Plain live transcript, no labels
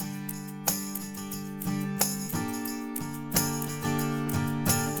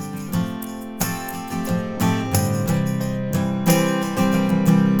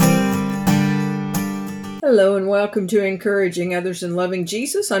Hello and welcome to Encouraging Others and Loving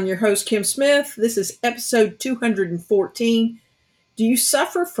Jesus. I'm your host, Kim Smith. This is episode 214. Do you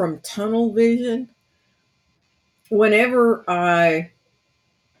suffer from tunnel vision? Whenever I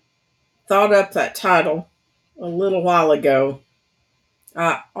thought up that title a little while ago,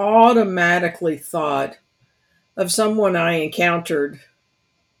 I automatically thought of someone I encountered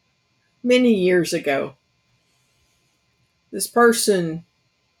many years ago. This person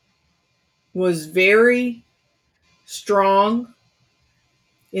was very strong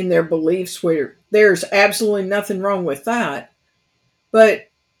in their beliefs, where there's absolutely nothing wrong with that. But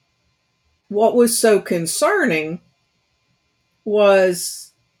what was so concerning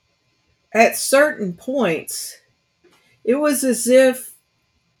was at certain points, it was as if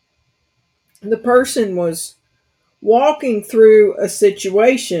the person was walking through a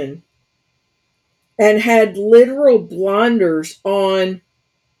situation and had literal blinders on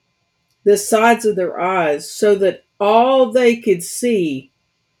the sides of their eyes so that all they could see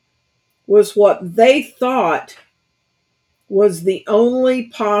was what they thought was the only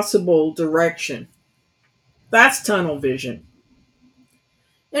possible direction. That's tunnel vision.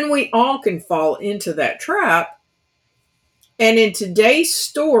 And we all can fall into that trap. And in today's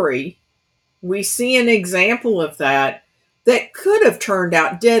story, we see an example of that could have turned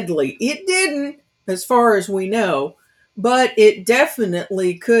out deadly. It didn't, as far as we know, but it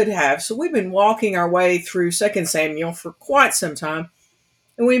definitely could have. So we've been walking our way through 2 Samuel for quite some time.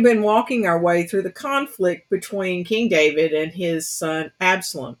 And we've been walking our way through the conflict between King David and his son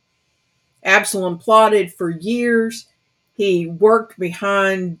Absalom. Absalom plotted for years. He worked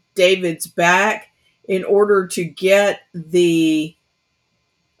behind David's back in order to get the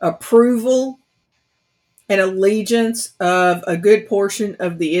approval and allegiance of a good portion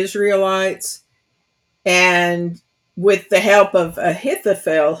of the Israelites. And with the help of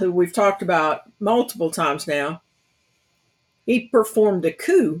Ahithophel, who we've talked about multiple times now, he performed a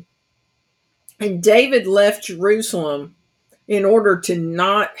coup. And David left Jerusalem in order to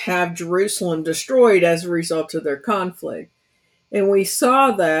not have Jerusalem destroyed as a result of their conflict. And we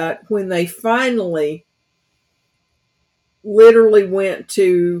saw that when they finally literally went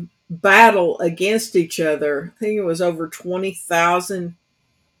to battle against each other. I think it was over 20,000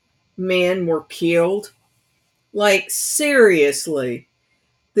 men were killed. Like, seriously,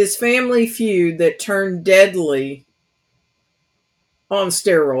 this family feud that turned deadly on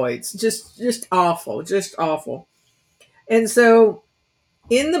steroids. Just awful, just awful. And so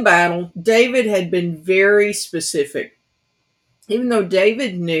in the battle, David had been very specific. Even though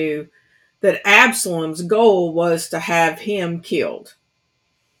David knew that Absalom's goal was to have him killed,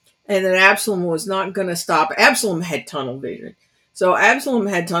 and that Absalom was not going to stop. Absalom had tunnel vision. So Absalom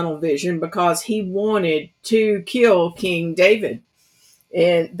had tunnel vision because he wanted to kill King David.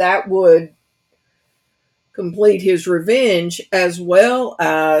 And that would complete his revenge, as well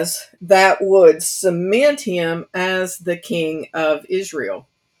as that would cement him as the king of Israel.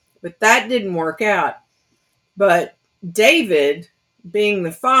 But that didn't work out. But David, being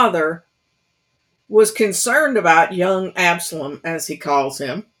the father, was concerned about young Absalom, as he calls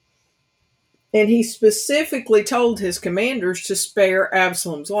him. And he specifically told his commanders to spare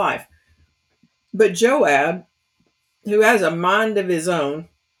Absalom's life. But Joab, who has a mind of his own,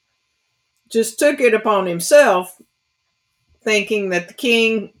 just took it upon himself, thinking that the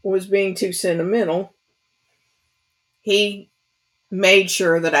king was being too sentimental. He made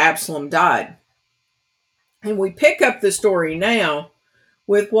sure that Absalom died. And we pick up the story now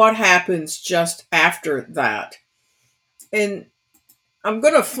with what happens just after that. And I'm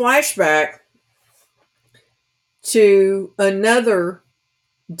going to flash back to another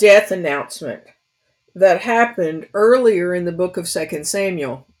death announcement that happened earlier in the book of 2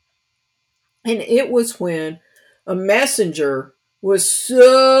 Samuel. And it was when a messenger was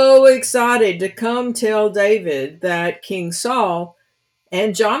so excited to come tell David that King Saul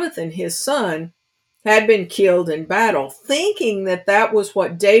and Jonathan, his son, had been killed in battle, thinking that that was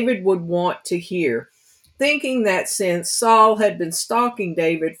what David would want to hear, thinking that since Saul had been stalking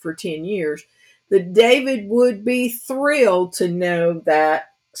David for 10 years, that David would be thrilled to know that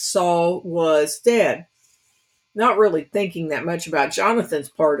Saul was dead. Not really thinking that much about Jonathan's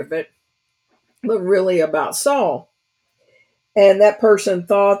part of it, but really about Saul. And that person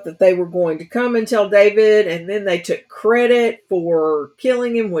thought that they were going to come and tell David, and then they took credit for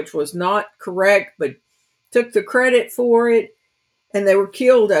killing him, which was not correct, but took the credit for it, and they were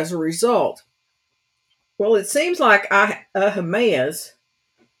killed as a result. Well, it seems like Ahimaaz,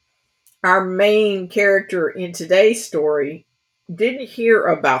 our main character in today's story, didn't hear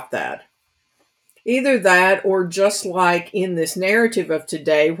about that. Either that, or just like in this narrative of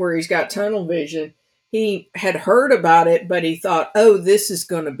today, where he's got tunnel vision, He had heard about it, but he thought, oh, this is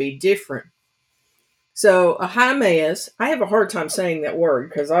going to be different. So Ahimaaz, I have a hard time saying that word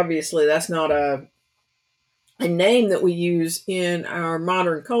because obviously that's not a name that we use in our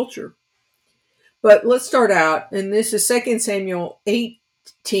modern culture. But let's start out, and this is 2 Samuel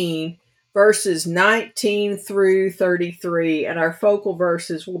 18, verses 19 through 33, and our focal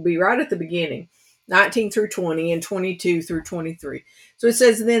verses will be right at the beginning, 19 through 20 and 22 through 23. So it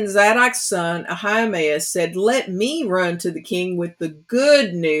says, then Zadok's son Ahimaaz said, let me run to the king with the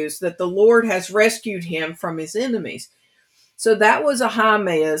good news that the Lord has rescued him from his enemies. So that was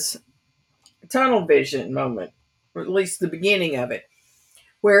Ahimaaz's tunnel vision moment, or at least the beginning of it,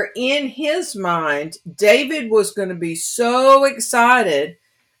 where in his mind, David was going to be so excited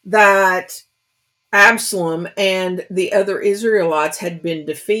that Absalom and the other Israelites had been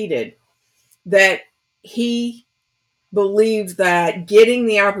defeated that he believed that getting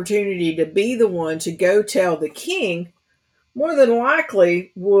the opportunity to be the one to go tell the king more than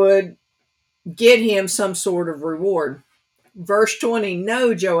likely would get him some sort of reward. Verse 20,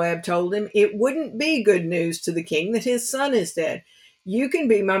 no, Joab told him, it wouldn't be good news to the king that his son is dead. You can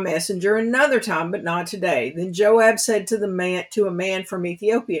be my messenger another time, but not today. Then Joab said to a man from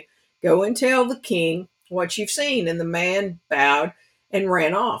Ethiopia, go and tell the king what you've seen. And the man bowed and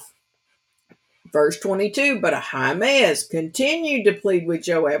ran off. Verse 22, but Ahimaaz continued to plead with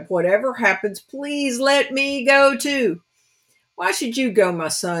Joab, whatever happens, please let me go too. Why should you go, my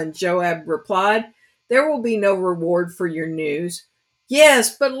son? Joab replied. There will be no reward for your news.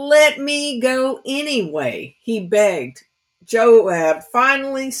 Yes, but let me go anyway, he begged. Joab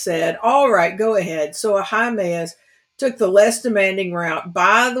finally said, all right, go ahead. So Ahimaaz took the less demanding route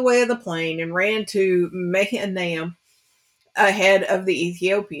by the way of the plain and ran to Mahanaim ahead of the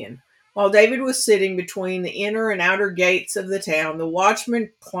Ethiopian. While David was sitting between the inner and outer gates of the town, the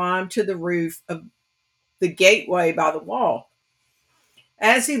watchman climbed to the roof of the gateway by the wall.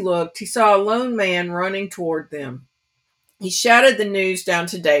 As he looked, he saw a lone man running toward them. He shouted the news down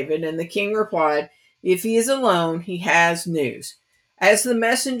to David, and the king replied, if he is alone, he has news. As the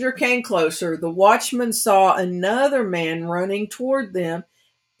messenger came closer, the watchman saw another man running toward them.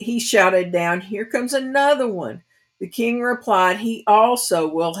 He shouted down, here comes another one. The king replied, he also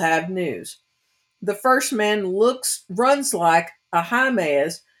will have news. The first man runs like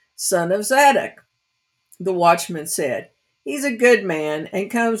Ahimaaz, son of Zadok, the watchman said. He's a good man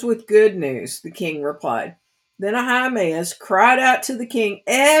and comes with good news, the king replied. Then Ahimaaz cried out to the king,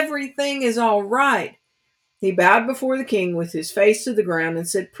 everything is all right. He bowed before the king with his face to the ground and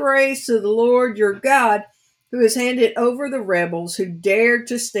said, praise to the Lord your God, who has handed over the rebels who dared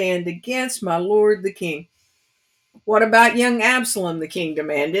to stand against my lord the king. What about young Absalom? The king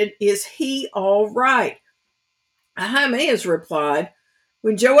demanded. Is he all right? Ahimaaz replied,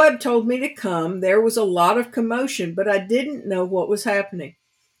 when Joab told me to come, there was a lot of commotion, but I didn't know what was happening.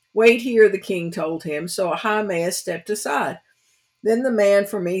 Wait here, the king told him, so Ahimaaz stepped aside. Then the man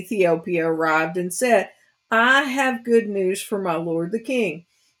from Ethiopia arrived and said, I have good news for my lord the king.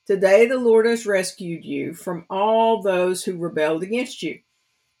 Today the Lord has rescued you from all those who rebelled against you.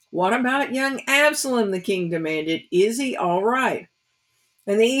 What about young Absalom? The king demanded. Is he all right?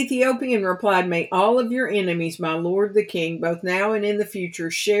 And the Ethiopian replied, may all of your enemies, my lord the king, both now and in the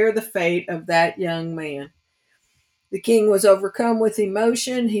future, share the fate of that young man. The king was overcome with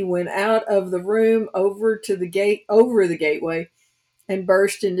emotion. He went out of the room over the gateway, and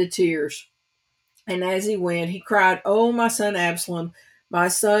burst into tears. And as he went, he cried, oh, my son Absalom, my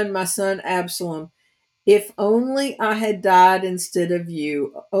son Absalom, if only I had died instead of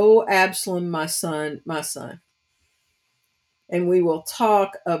you. Oh, Absalom, my son, my son. And we will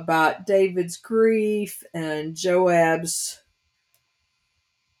talk about David's grief and Joab's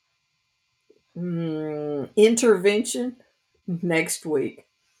intervention next week.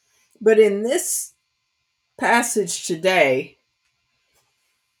 But in this passage today,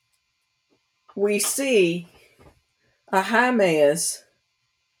 we see Ahimaaz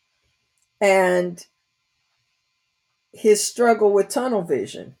and his struggle with tunnel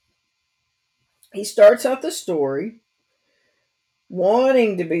vision. He starts out the story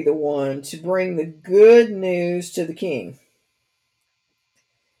wanting to be the one to bring the good news to the king.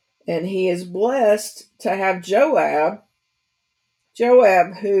 And he is blessed to have Joab,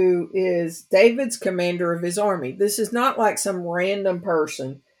 who is David's commander of his army. This is not like some random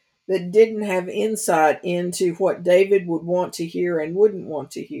person that didn't have insight into what David would want to hear and wouldn't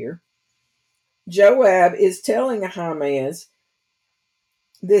want to hear. Joab is telling Ahimaaz,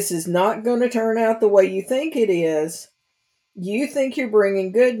 this is not going to turn out the way you think it is. You think you're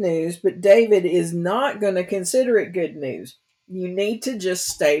bringing good news, but David is not going to consider it good news. You need to just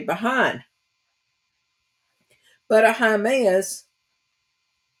stay behind. But Ahimaaz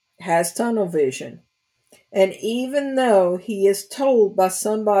has tunnel vision. And even though he is told by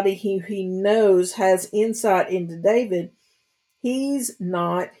somebody who he knows has insight into David, he's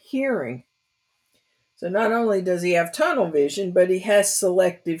not hearing. So not only does he have tunnel vision, but he has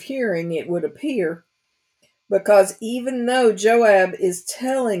selective hearing, it would appear, because even though Joab is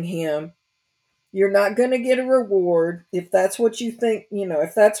telling him, you're not going to get a reward if that's what you think,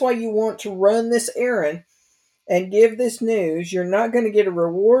 if that's why you want to run this errand and give this news, you're not going to get a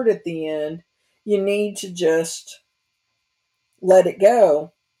reward at the end. You need to just let it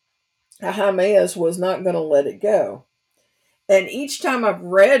go. Ahimaaz was not going to let it go. And each time I've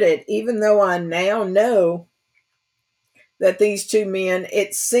read it, even though I now know that these two men,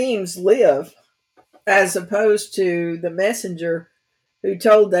 it seems, live, as opposed to the messenger who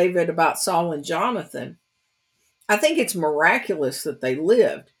told David about Saul and Jonathan, I think it's miraculous that they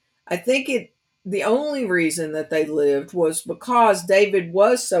lived. I think the only reason that they lived was because David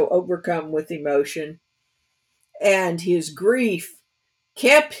was so overcome with emotion and his grief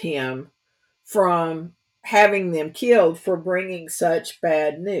kept him from having them killed for bringing such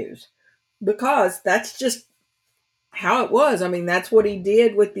bad news. Because that's just how it was. I mean, that's what he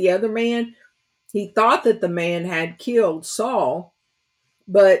did with the other man. He thought that the man had killed Saul,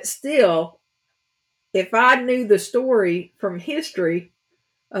 but still, if I knew the story from history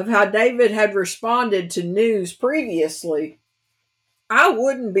of how David had responded to news previously, I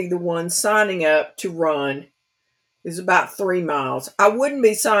wouldn't be the one signing up to run. It's about 3 miles. I wouldn't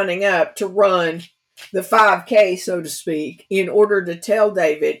be signing up to run the 5K, so to speak, in order to tell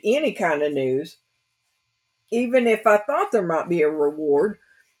David any kind of news, even if I thought there might be a reward,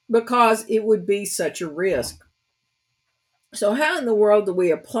 because it would be such a risk. So, how in the world do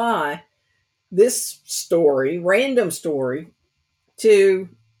we apply this story, random story, to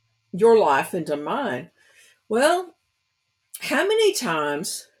your life and to mine? Well, how many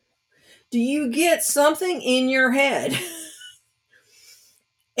times do you get something in your head?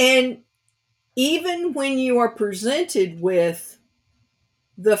 And even when you are presented with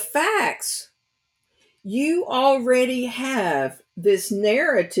the facts, you already have this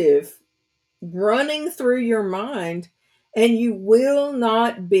narrative running through your mind, and you will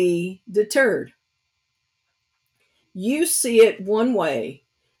not be deterred. You see it one way.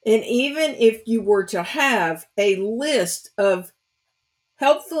 And even if you were to have a list of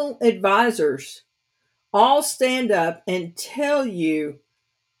helpful advisors all stand up and tell you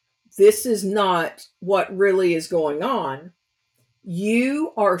this is not what really is going on,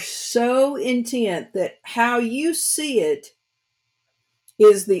 you are so intent that how you see it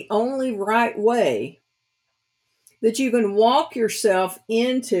is the only right way, that you can walk yourself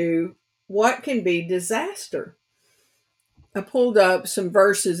into what can be disaster. I pulled up some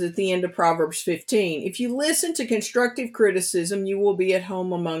verses at the end of Proverbs 15. If you listen to constructive criticism, you will be at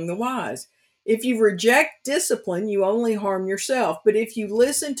home among the wise. If you reject discipline, you only harm yourself. But if you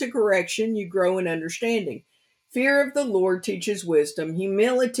listen to correction, you grow in understanding. Fear of the Lord teaches wisdom.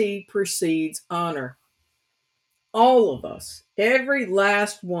 Humility precedes honor. All of us, every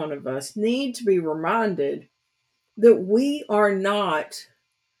last one of us, need to be reminded that we are not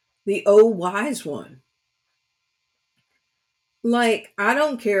the old wise one. Like, I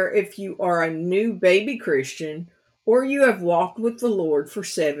don't care if you are a new baby Christian or you have walked with the Lord for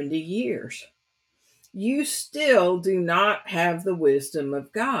 70 years. You still do not have the wisdom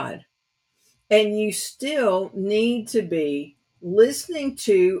of God. And you still need to be listening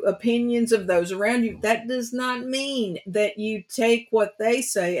to opinions of those around you. That does not mean that you take what they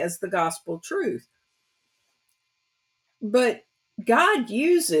say as the gospel truth. But God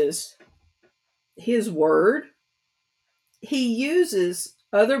uses His word, He uses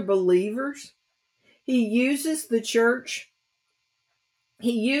other believers, He uses the church,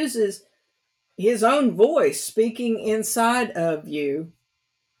 He uses His own voice speaking inside of you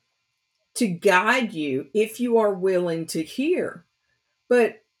to guide you if you are willing to hear.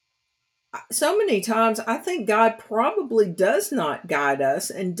 But so many times I think God probably does not guide us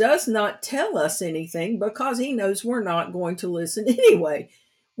and does not tell us anything because He knows we're not going to listen anyway.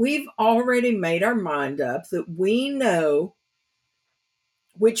 We've already made our mind up that we know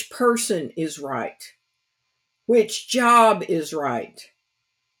which person is right, which job is right,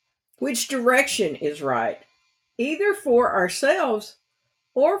 which direction is right, either for ourselves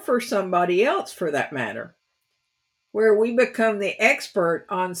or for somebody else for that matter, where we become the expert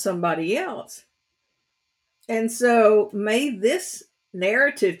on somebody else. And so may this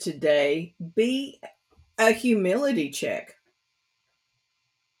narrative today be a humility check.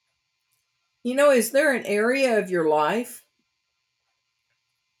 Is there an area of your life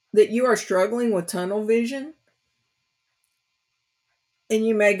that you are struggling with tunnel vision? And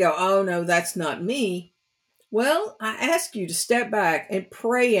you may go, oh no, that's not me. Well, I ask you to step back and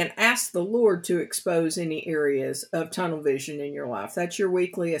pray and ask the Lord to expose any areas of tunnel vision in your life. That's your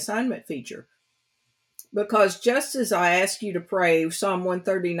weekly assignment feature. Because just as I ask you to pray Psalm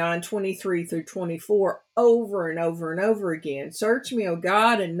 139:23 through 24 over and over and over again, search me, O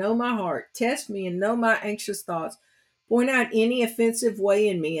God, and know my heart. Test me and know my anxious thoughts. Point out any offensive way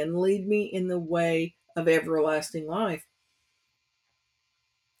in me and lead me in the way of everlasting life.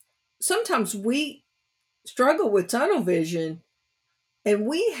 Sometimes we struggle with tunnel vision and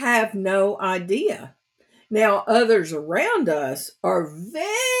we have no idea. Now, others around us are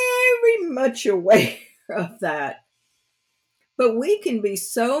very much aware of that. But we can be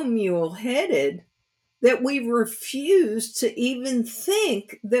so mule headed that we refuse to even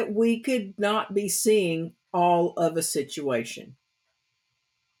think that we could not be seeing all of a situation.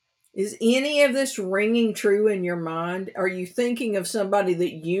 Is any of this ringing true in your mind? Are you thinking of somebody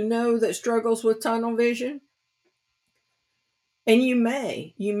that you know that struggles with tunnel vision? And you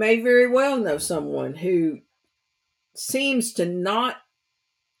may very well know someone who seems to not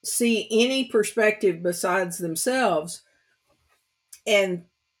see any perspective besides themselves and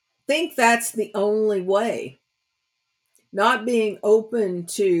think that's the only way. Not being open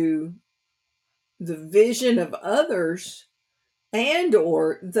to the vision of others and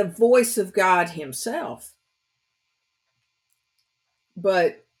or the voice of God himself.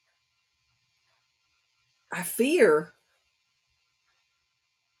 But I fear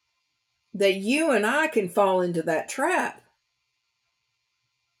that you and I can fall into that trap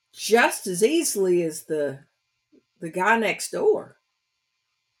just as easily as the guy next door,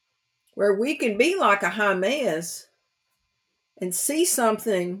 where we can be like a Hymeas and see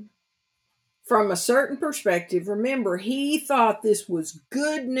something from a certain perspective. Remember, he thought this was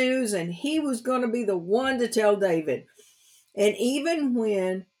good news and he was going to be the one to tell David. And even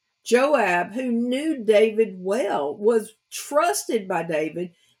when Joab, who knew David well, was trusted by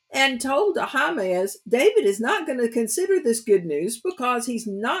David and told Ahimaaz, David is not going to consider this good news because he's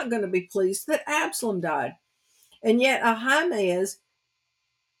not going to be pleased that Absalom died. And yet Ahimaaz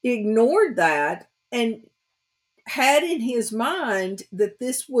ignored that and had in his mind that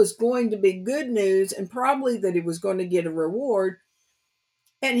this was going to be good news and probably that he was going to get a reward,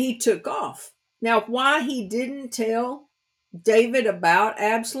 and he took off. Now, why he didn't tell David about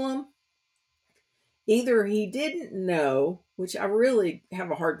Absalom, either he didn't know, which I really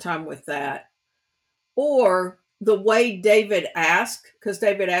have a hard time with that, or the way David asked, because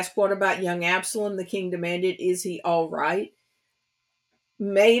David asked, what about young Absalom? The king demanded, is he all right?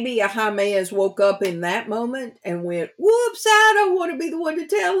 Maybe Ahimaaz woke up in that moment and went, whoops, I don't want to be the one to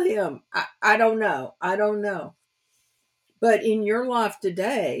tell him. I don't know. I don't know. But in your life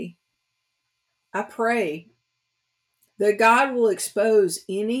today, I pray that God will expose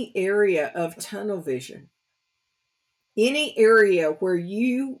any area of tunnel vision, any area where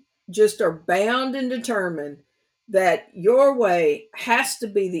you just are bound and determined that your way has to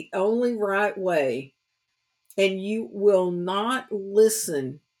be the only right way, and you will not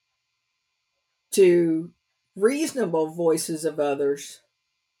listen to reasonable voices of others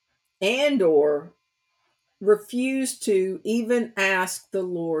and or refuse to even ask the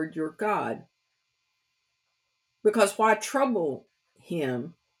Lord your God. Because why trouble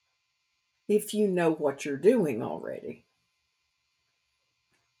him if you know what you're doing already?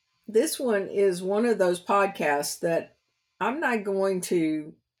 This one is one of those podcasts that I'm not going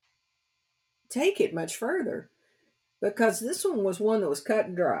to take it much further because this one was one that was cut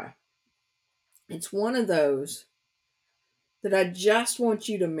and dry. It's one of those that I just want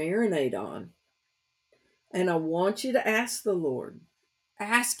you to marinate on. And I want you to ask the Lord,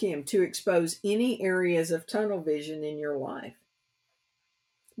 ask Him to expose any areas of tunnel vision in your life.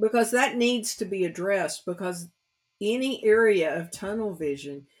 Because that needs to be addressed, because any area of tunnel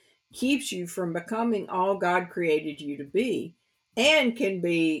vision keeps you from becoming all God created you to be and can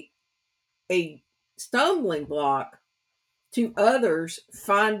be a stumbling block to others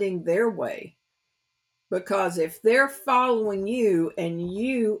finding their way. Because if they're following you and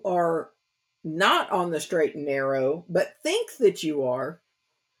you are not on the straight and narrow, but think that you are,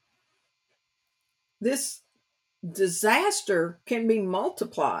 this disaster can be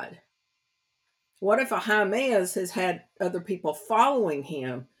multiplied. What if Ahimaaz has had other people following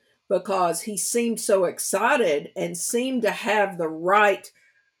him because he seemed so excited and seemed to have the right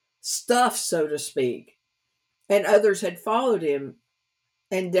stuff, so to speak, and others had followed him,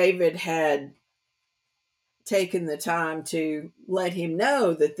 and David had taken the time to let him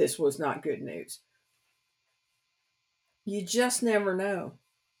know that this was not good news? You just never know.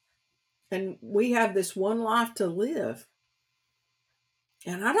 And we have this one life to live.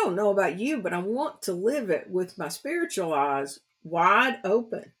 And I don't know about you, but I want to live it with my spiritual eyes wide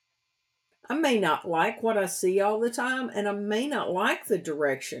open. I may not like what I see all the time, and I may not like the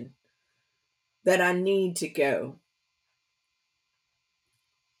direction that I need to go.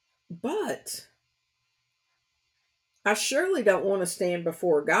 But I surely don't want to stand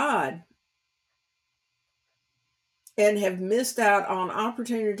before God and have missed out on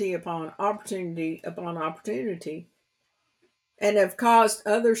opportunity upon opportunity upon opportunity and have caused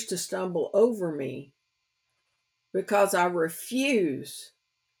others to stumble over me because I refuse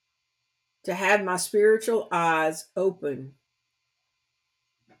to have my spiritual eyes open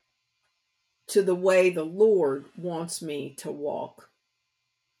to the way the Lord wants me to walk.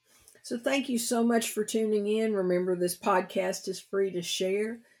 So, thank you so much for tuning in. Remember, this podcast is free to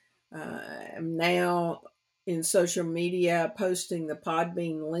share. I'm now in social media posting the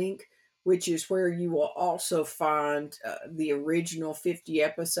Podbean link, which is where you will also find the original 50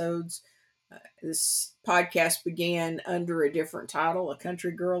 episodes. This podcast began under a different title, A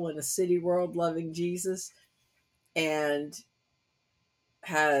Country Girl in a City World Loving Jesus, and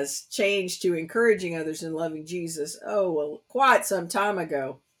has changed to Encouraging Others in Loving Jesus, oh, well, quite some time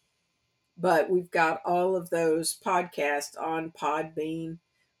ago. But we've got all of those podcasts on Podbean.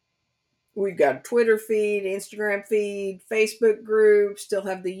 We've got a Twitter feed, Instagram feed, Facebook group, still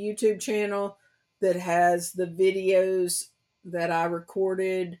have the YouTube channel that has the videos that I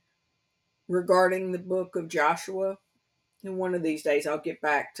recorded regarding the book of Joshua. And one of these days, I'll get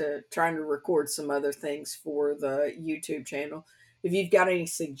back to trying to record some other things for the YouTube channel. If you've got any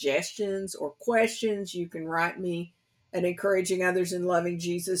suggestions or questions, you can write me at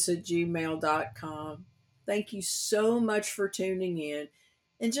encouragingothers@gmail.com. Thank you so much for tuning in.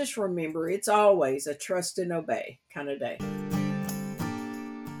 And just remember, it's always a trust and obey kind of day.